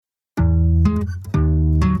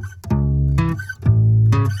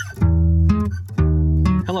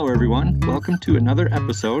everyone. Welcome to another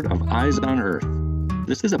episode of Eyes on Earth.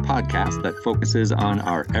 This is a podcast that focuses on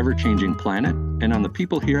our ever-changing planet and on the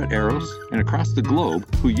people here at Eros and across the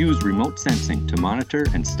globe who use remote sensing to monitor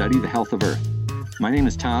and study the health of Earth. My name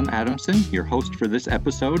is Tom Adamson, your host for this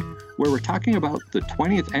episode, where we're talking about the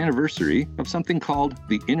 20th anniversary of something called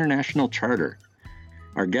the International Charter.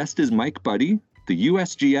 Our guest is Mike Buddy, the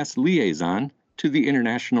USGS liaison to the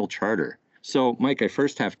International Charter. So, Mike, I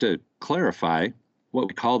first have to clarify what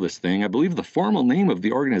we call this thing. I believe the formal name of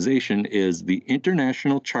the organization is the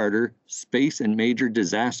International Charter Space and Major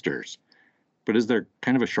Disasters. But is there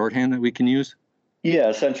kind of a shorthand that we can use? Yeah,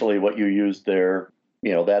 essentially what you used there,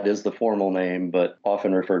 that is the formal name, but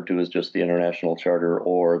often referred to as just the International Charter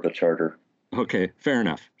or the Charter. Okay, fair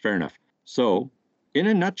enough. So, in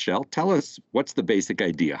a nutshell, tell us what's the basic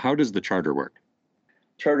idea? How does the Charter work?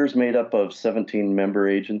 Charter's made up of 17 member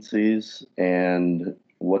agencies, and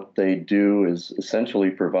what they do is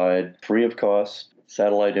essentially provide free of cost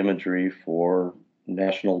satellite imagery for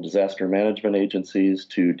national disaster management agencies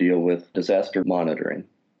to deal with disaster monitoring.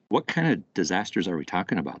 What kind of disasters are we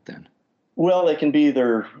talking about then? Well, they can be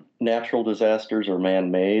either natural disasters or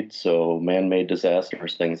man-made. So man-made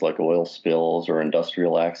disasters, things like oil spills or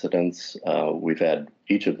industrial accidents. We've had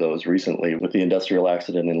each of those recently with the industrial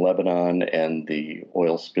accident in Lebanon and the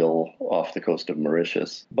oil spill off the coast of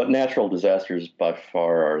Mauritius. But natural disasters by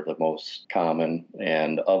far are the most common.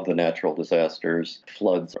 And of the natural disasters,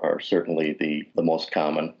 floods are certainly the most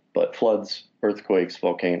common. But floods, earthquakes,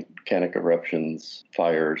 volcanic eruptions,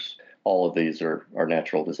 fires, all of these are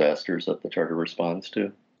natural disasters that the Charter responds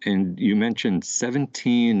to. And you mentioned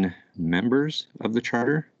 17 members of the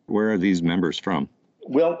Charter. Where are these members from?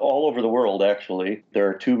 Well, all over the world, actually. There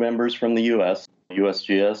are 2 members from the U.S.,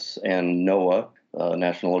 USGS, and NOAA,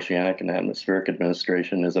 National Oceanic and Atmospheric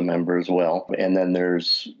Administration, is a member as well. And then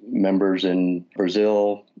there's members in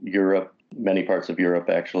Brazil, Europe, many parts of Europe,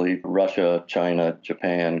 actually, Russia, China,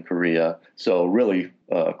 Japan, Korea. So really,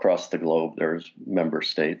 across the globe, there's member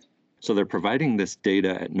states. So they're providing this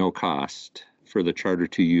data at no cost for the Charter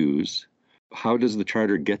to use. How does the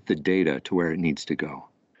Charter get the data to where it needs to go?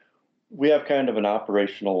 We have kind of an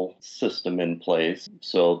operational system in place.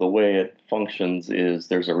 So the way it functions is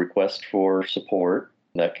there's a request for support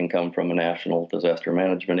that can come from a national disaster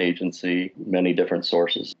management agency, many different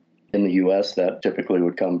sources. In the U.S., that typically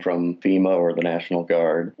would come from FEMA or the National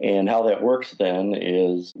Guard. And how that works then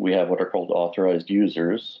is we have what are called authorized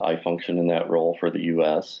users. I function in that role for the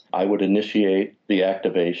U.S. I would initiate the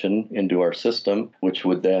activation into our system, which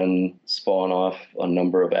would then spawn off a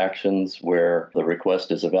number of actions where the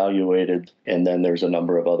request is evaluated, and then there's a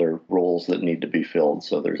number of other roles that need to be filled.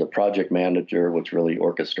 So there's a project manager, which really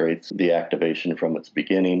orchestrates the activation from its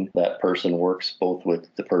beginning. That person works both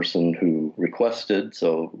with the person who requested,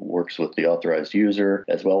 so works with the authorized user,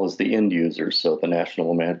 as well as the end user, so the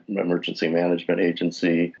National Emergency Management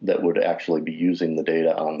Agency that would actually be using the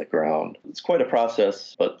data on the ground. It's quite a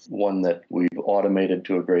process, but one that we've automated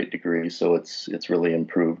to a great degree, so it's really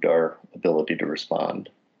improved our ability to respond.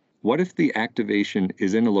 What if the activation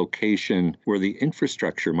is in a location where the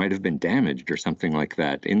infrastructure might have been damaged or something like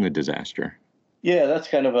that in the disaster? Yeah, that's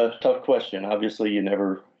kind of a tough question. Obviously, you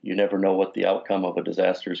never know what the outcome of a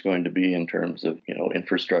disaster is going to be in terms of,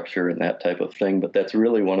 infrastructure and that type of thing. But that's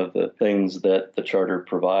really one of the things that the Charter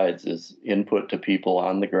provides is input to people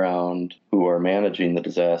on the ground who are managing the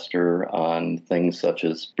disaster on things such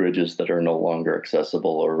as bridges that are no longer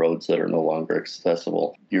accessible or roads that are no longer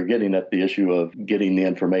accessible. You're getting at the issue of getting the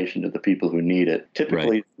information to the people who need it. Typically,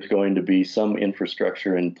 Right. There's going to be some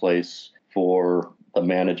infrastructure in place for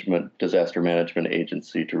a disaster management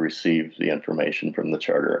agency to receive the information from the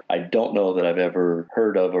Charter. I don't know that I've ever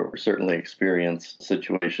heard of or certainly experienced a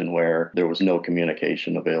situation where there was no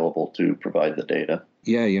communication available to provide the data.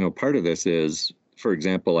 Yeah, part of this is, for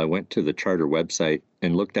example, I went to the Charter website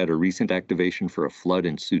and looked at a recent activation for a flood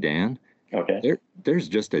in Sudan. Okay. There's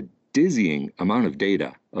just a dizzying amount of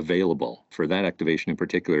data available for that activation in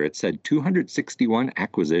particular. It said 261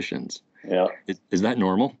 acquisitions. Yeah. Is that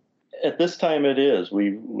normal? At this time, it is. We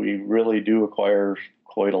really do acquire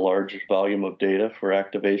quite a large volume of data for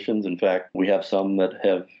activations. In fact, we have some that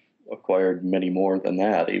have acquired many more than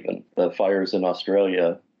that even. The fires in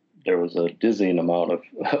Australia, there was a dizzying amount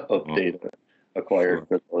of data acquired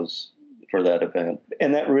for that event.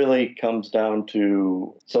 And that really comes down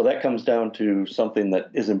to something that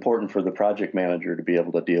is important for the project manager to be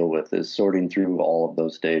able to deal with, is sorting through all of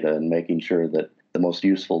those data and making sure that the most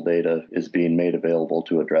useful data is being made available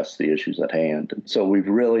to address the issues at hand. So we've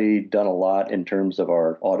really done a lot in terms of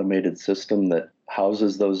our automated system that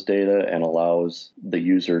houses those data and allows the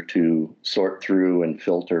user to sort through and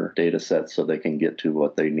filter data sets so they can get to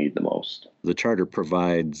what they need the most. The charter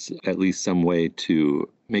provides at least some way to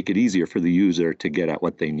make it easier for the user to get at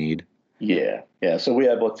what they need. Yeah. So we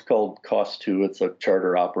have what's called COS2. It's a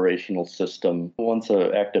charter operational system. Once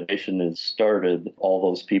an activation is started, all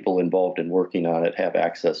those people involved in working on it have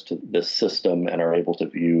access to this system and are able to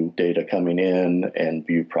view data coming in and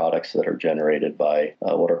view products that are generated by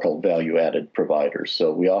what are called value-added providers.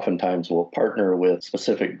 So we oftentimes will partner with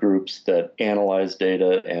specific groups that analyze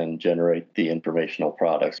data and generate the informational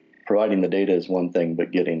products. Providing the data is one thing,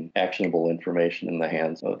 but getting actionable information in the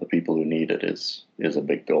hands of the people who need it is a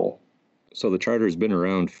big goal. So the charter has been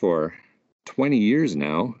around for 20 years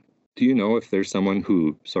now. Do you know if there's someone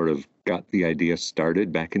who sort of got the idea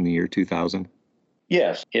started back in the year 2000?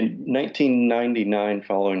 Yes. In 1999,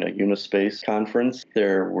 following a Unispace conference,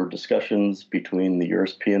 there were discussions between the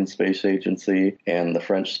European Space Agency and the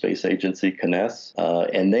French Space Agency, CNES,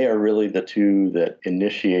 and they are really the two that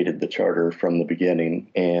initiated the charter from the beginning,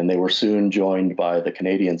 and they were soon joined by the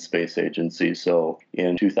Canadian Space Agency. So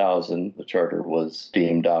in 2000, the charter was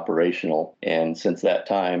deemed operational, and since that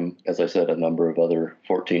time, as I said, a number of other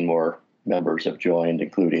 14 more members have joined,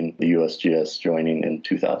 including the USGS joining in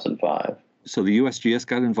 2005. So the USGS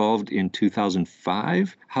got involved in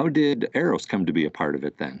 2005. How did AROS come to be a part of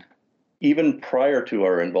it then? Even prior to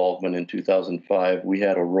our involvement in 2005, we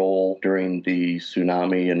had a role during the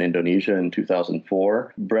tsunami in Indonesia in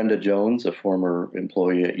 2004. Brenda Jones, a former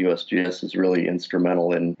employee at USGS, is really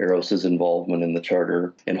instrumental in AROS's involvement in the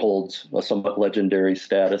charter and holds a somewhat legendary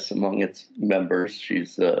status among its members. She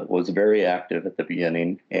was very active at the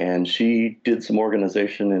beginning, and she did some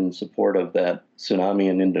organization in support of that tsunami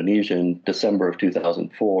in Indonesia in December of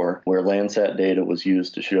 2004, where Landsat data was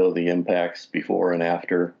used to show the impacts before and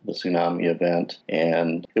after the tsunami event.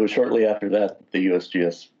 And it was shortly after that the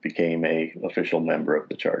USGS became an official member of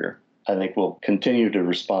the charter. I think we'll continue to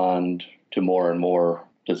respond to more and more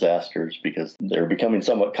disasters because they're becoming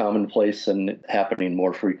somewhat commonplace and happening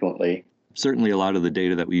more frequently. Certainly a lot of the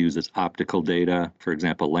data that we use is optical data. For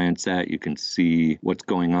example, Landsat, you can see what's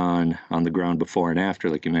going on the ground before and after.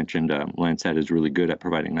 Like you mentioned, Landsat is really good at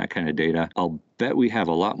providing that kind of data. I'll bet we have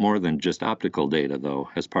a lot more than just optical data, though,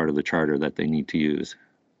 as part of the charter that they need to use.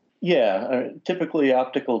 Yeah, typically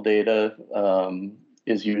optical data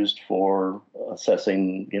is used for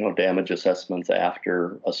assessing, damage assessments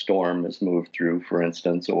after a storm is moved through, for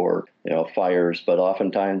instance, or, fires. But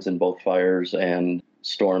oftentimes in both fires and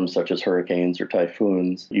storms such as hurricanes or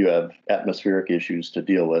typhoons, you have atmospheric issues to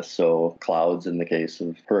deal with. So clouds in the case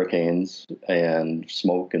of hurricanes and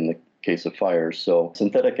smoke in the case of fires. So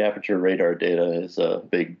synthetic aperture radar data is a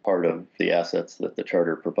big part of the assets that the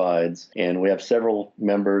charter provides. And we have several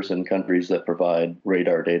members and countries that provide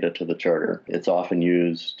radar data to the charter. It's often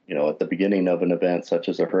used, at the beginning of an event such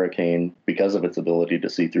as a hurricane because of its ability to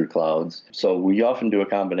see through clouds. So we often do a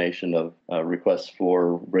combination of requests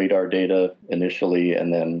for radar data initially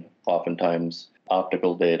and then oftentimes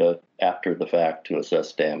optical data after the fact to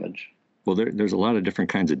assess damage. Well, there's a lot of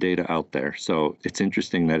different kinds of data out there, so it's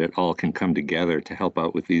interesting that it all can come together to help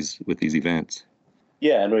out with these events.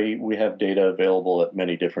 Yeah, and we have data available at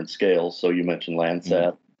many different scales. So you mentioned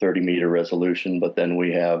Landsat, 30-meter resolution, but then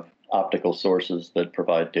we have optical sources that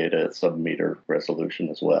provide data at sub-meter resolution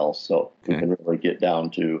as well. So we can really get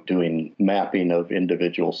down to doing mapping of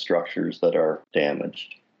individual structures that are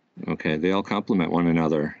damaged. Okay, they all complement one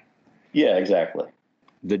another. Yeah, exactly.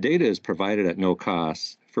 The data is provided at no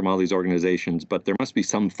cost from all these organizations, but there must be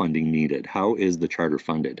some funding needed. How is the charter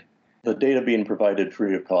funded? The data being provided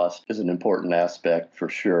free of cost is an important aspect for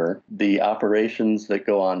sure. The operations that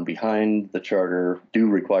go on behind the charter do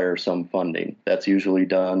require some funding. That's usually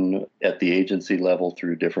done at the agency level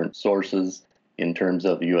through different sources. In terms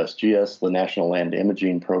of the USGS, the National Land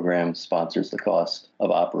Imaging Program sponsors the cost of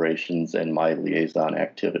operations and my liaison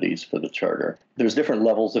activities for the charter. There's different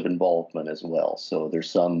levels of involvement as well. So there's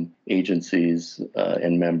some agencies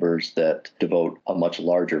and members that devote a much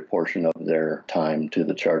larger portion of their time to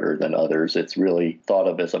the charter than others. It's really thought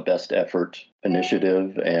of as a best effort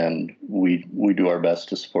initiative, and we do our best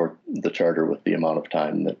to support the charter with the amount of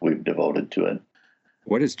time that we've devoted to it.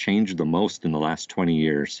 What has changed the most in the last 20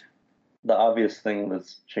 years? The obvious thing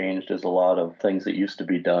that's changed is a lot of things that used to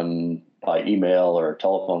be done by email or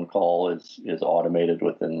telephone call is automated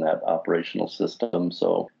within that operational system.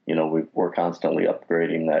 So, we're constantly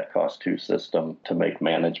upgrading that COS2 system to make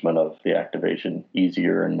management of the activation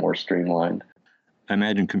easier and more streamlined. I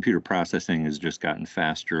imagine computer processing has just gotten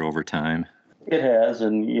faster over time. It has,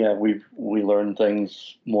 and yeah, we learned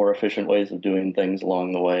things, more efficient ways of doing things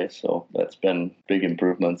along the way. So that's been big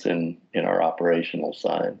improvements in our operational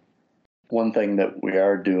side. One thing that we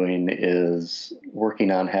are doing is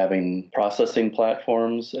working on having processing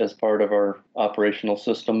platforms as part of our operational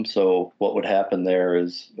system. So what would happen there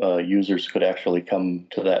is users could actually come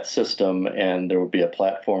to that system and there would be a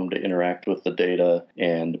platform to interact with the data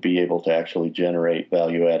and be able to actually generate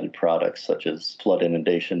value-added products such as flood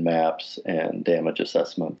inundation maps and damage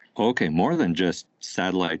assessment. Okay, more than just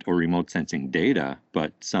satellite or remote sensing data,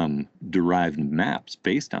 but some derived maps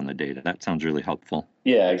based on the data. That sounds really helpful.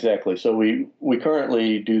 Yeah, exactly. So we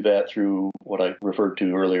currently do that through what I referred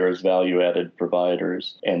to earlier as value-added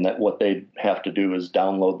providers, and that what they have to do is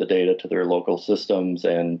download the data to their local systems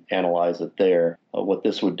and analyze it there. What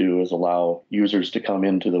this would do is allow users to come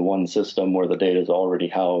into the one system where the data is already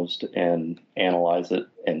housed and analyze it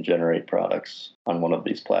and generate products on one of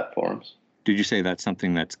these platforms. Did you say that's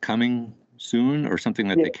something that's coming soon or something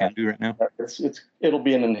that they can do right now? It'll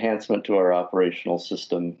be an enhancement to our operational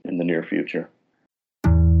system in the near future.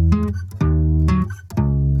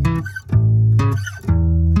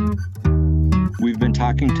 We've been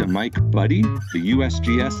talking to Mike Budde, the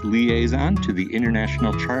USGS liaison to the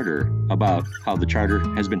International Charter, about how the Charter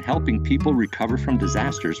has been helping people recover from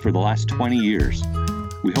disasters for the last 20 years.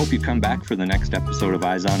 We hope you come back for the next episode of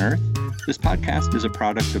Eyes on Earth. This podcast is a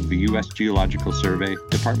product of the U.S. Geological Survey,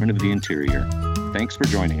 Department of the Interior. Thanks for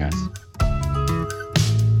joining us.